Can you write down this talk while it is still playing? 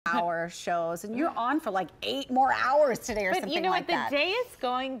hour shows, and you're on for like 8 more hours today or something like that. But you know what, the day is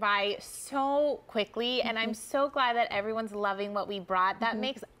going by so quickly, and I'm so glad that everyone's loving what we brought. That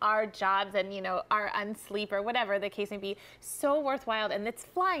makes our jobs and, you know, our unsleep or whatever the case may be so worthwhile, and it's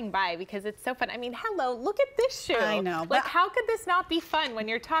flying by because it's so fun. I mean, hello, look at this shoe. I know. Like, how could this not be fun when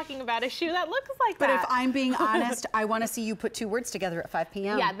you're talking about a shoe that looks like that? But if I'm being honest, I want to see you put 2 words together at 5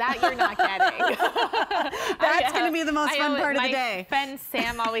 p.m. Yeah, that you're not getting. That's going to be the most fun part of the day. My friend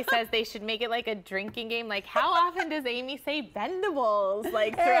Sam always says they should make it like a drinking game. Like, how often does Amy say bendables,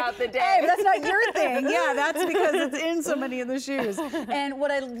 like, throughout the day? Hey, that's not your thing. Yeah, that's because it's in so many of the shoes. And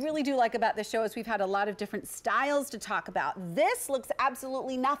what I really do like about this show is we've had a lot of different styles to talk about. This looks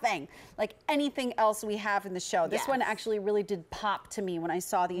absolutely nothing like anything else we have in the show. This one actually really did pop to me when I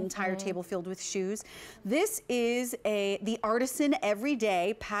saw the entire table filled with shoes. This is the Artisan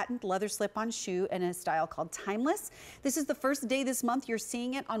Everyday patent leather slip-on shoe in a style called Timeless. This is the first day this month you're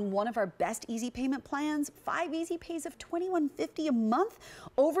seeing it on one of our best easy payment plans. 5 easy pays of $21.50 a month.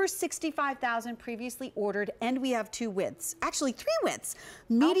 Over 65,000 previously ordered, and we have 2 widths. Actually, 3 widths.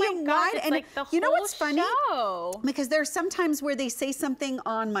 Medium, wide, it's and like the you know whole what's funny? show. Because there's sometimes where they say something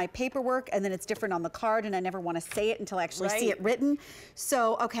on my paperwork and then it's different on the card, and I never want to say it until I actually see it written.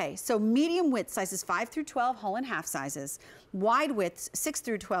 So, okay, so medium width sizes 5 through 12, whole and half sizes. Wide widths 6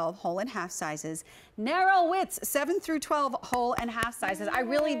 through 12, whole and half sizes. Narrow widths 7 through 12, whole and half sizes. I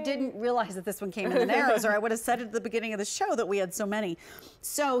really didn't realize that this one came in the narrows, or I would have said it at the beginning of the show that we had so many.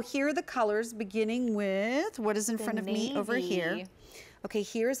 So here are the colors, beginning with what is in front of me over here. Okay,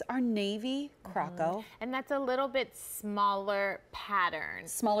 here's our navy croco. And that's a little bit smaller pattern.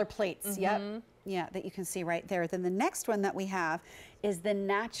 Smaller plates, yep. Yeah, that you can see right there. Then the next one that we have is the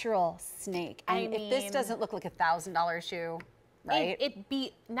natural snake. And if this doesn't look like $1,000 shoe, right?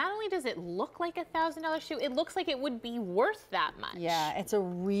 Not only does it look like $1,000 shoe, it looks like it would be worth that much. Yeah, it's a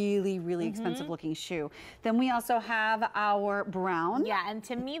really, really expensive looking shoe. Then we also have our brown. Yeah, and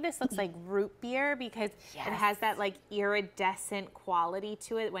to me this looks like root beer because it has that like iridescent quality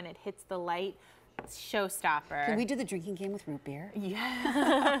to it when it hits the light. Showstopper. Can we do the drinking game with root beer?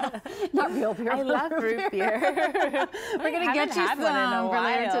 Yeah. Not real beer. I love root beer. We're going to get you some for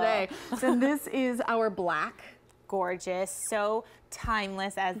later today. So this is our black. Gorgeous, so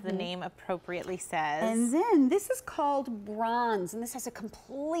timeless, as the name appropriately says. And then this is called bronze, and this has a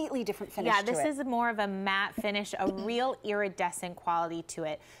completely different finish to it. Yeah, this is more of a matte finish, a real iridescent quality to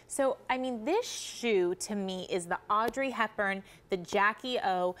it. So, I mean, this shoe to me is the Audrey Hepburn, the Jackie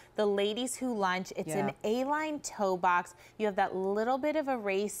O, the Ladies Who Lunch. It's an A-line toe box. You have that little bit of a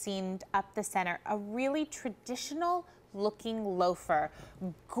race seamed up the center, a really traditional looking loafer.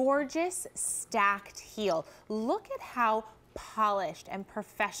 Gorgeous stacked heel. Look at how polished and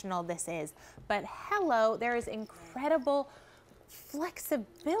professional this is. But hello, there is incredible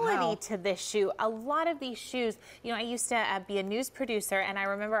flexibility to this shoe. A lot of these shoes, you know, I used to be a news producer, and I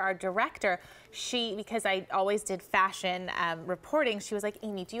remember our director, because I always did fashion reporting, she was like,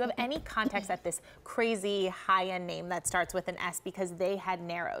 Amy, do you have any context at this crazy high-end name that starts with an S, because they had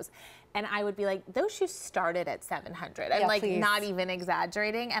narrows? And I would be like, those shoes started at $700. I'm like, not even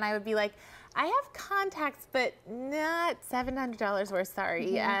exaggerating. And I would be like, I have contacts, but not $700 worth,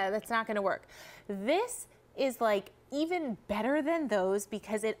 sorry. That's not gonna work. This is like even better than those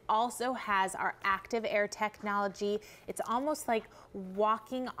because it also has our active air technology. It's almost like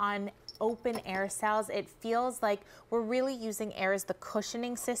walking on open air cells. It feels like we're really using air as the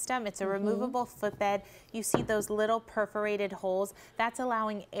cushioning system. It's a removable footbed. You see those little perforated holes. That's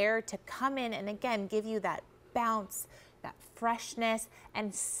allowing air to come in and again give you that bounce, that freshness,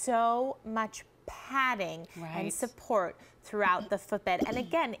 and so much padding and support throughout the footbed. And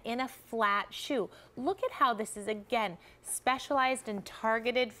again, in a flat shoe. Look at how this is, again, specialized and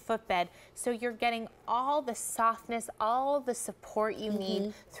targeted footbed. So you're getting all the softness, all the support you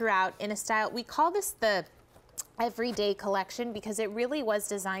need throughout in a style. We call this the everyday collection because it really was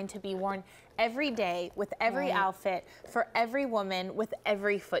designed to be worn every day with every outfit for every woman with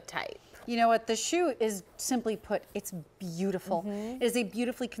every foot type. You know what, the shoe is, simply put, it's beautiful. It is a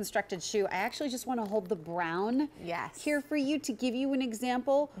beautifully constructed shoe. I actually just want to hold the brown here for you to give you an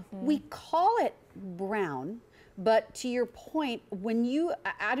example. We call it brown, but to your point, when you,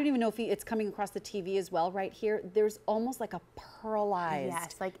 I don't even know if it's coming across the TV as well right here, there's almost like a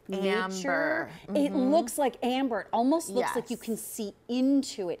pearlized like nature. amber. It looks like amber. It almost looks like you can see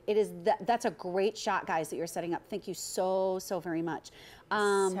into it. It is that's a great shot, guys, that you're setting up. Thank you so, so very much.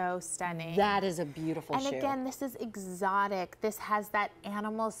 So stunning. That is a beautiful shoe. And again, this is exotic. This has that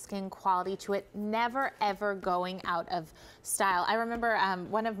animal skin quality to it, never ever going out of style. I remember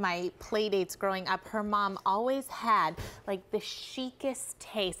one of my play dates growing up, her mom always had like the chicest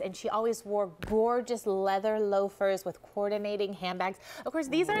taste, and she always wore gorgeous leather loafers with coordinating handbags. Of course,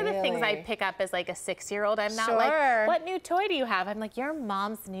 these are the things I pick up as like a 6-year-old. I'm not like, what new toy do you have? I'm like, your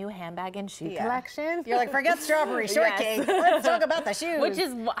mom's new handbag and shoe collection. You're like, forget strawberry shortcake. Let's talk about the shoes. Which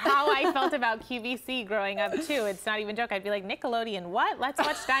is how I felt about QVC growing up too. It's not even a joke. I'd be like, Nickelodeon, what? Let's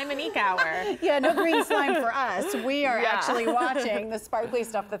watch Diamonique Hour. Yeah, no green slime for us. We are actually watching the sparkly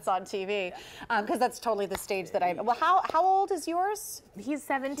stuff that's on TV, because that's totally the stage that I'm. Well, how old is yours? He's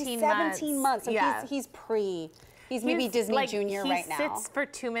 17 months. 17 months. So he's pre. He's maybe Disney like, Junior right now. He sits for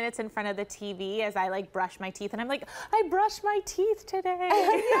 2 minutes in front of the TV as I like brush my teeth, and I'm like, I brushed my teeth today.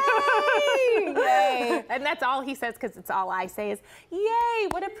 Yay! Yay! And that's all he says, because it's all I say is, yay,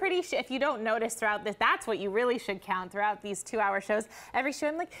 what a pretty If you don't notice throughout this, that's what you really should count throughout these 2-hour shows. Every show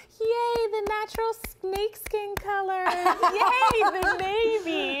I'm like, yay, the natural snakeskin color. Yay, the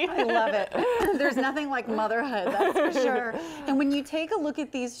navy. I love it. There's nothing like motherhood, that's for sure. And when you take a look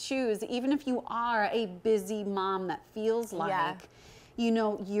at these shoes, even if you are a busy mom that feels like, you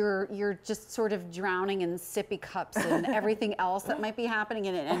know, you're just sort of drowning in sippy cups and everything else that might be happening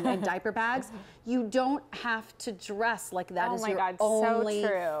and diaper bags, you don't have to dress like that is your only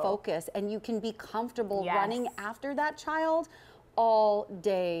focus. And you can be comfortable running after that child all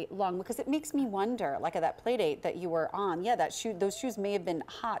day long, because it makes me wonder, like at that play date that you were on, those shoes may have been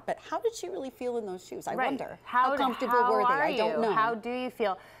hot, but how did she really feel in those shoes? I wonder. How comfortable were they? I don't know. How do you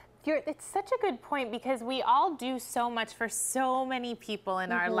feel? It's such a good point, because we all do so much for so many people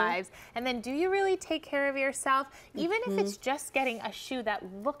in our lives. And then do you really take care of yourself? Even if it's just getting a shoe that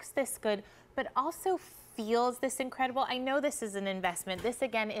looks this good, but also feels this incredible. I know this is an investment. This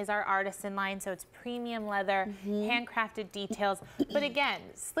again is our Artisan line, so it's premium leather, handcrafted details. But again,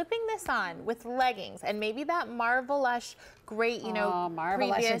 slipping this on with leggings and maybe that Marvelush, great, you know,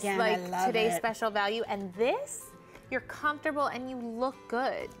 previous like today's special value, and this, you're comfortable and you look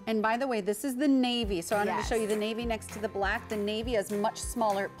good. And by the way, this is the navy. So I wanted to show you the navy next to the black. The navy has much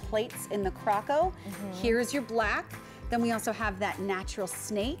smaller plates in the croco. Here's your black. Then we also have that natural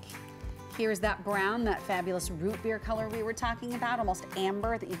snake. Here's that brown, that fabulous root beer color we were talking about, almost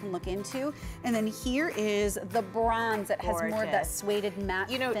amber, that you can look into. And then here is the bronze that has more of that suede matte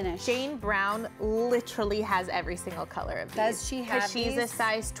finish. Jane Brown literally has every single color of these. Does she have these? She's a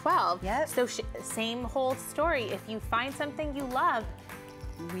size 12. Yep. So same whole story. If you find something you love,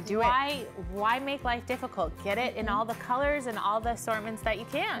 we do why make life difficult? Get it in all the colors and all the assortments that you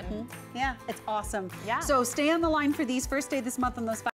can. Yeah, it's awesome. Yeah. So stay on the line for these. First day this month on those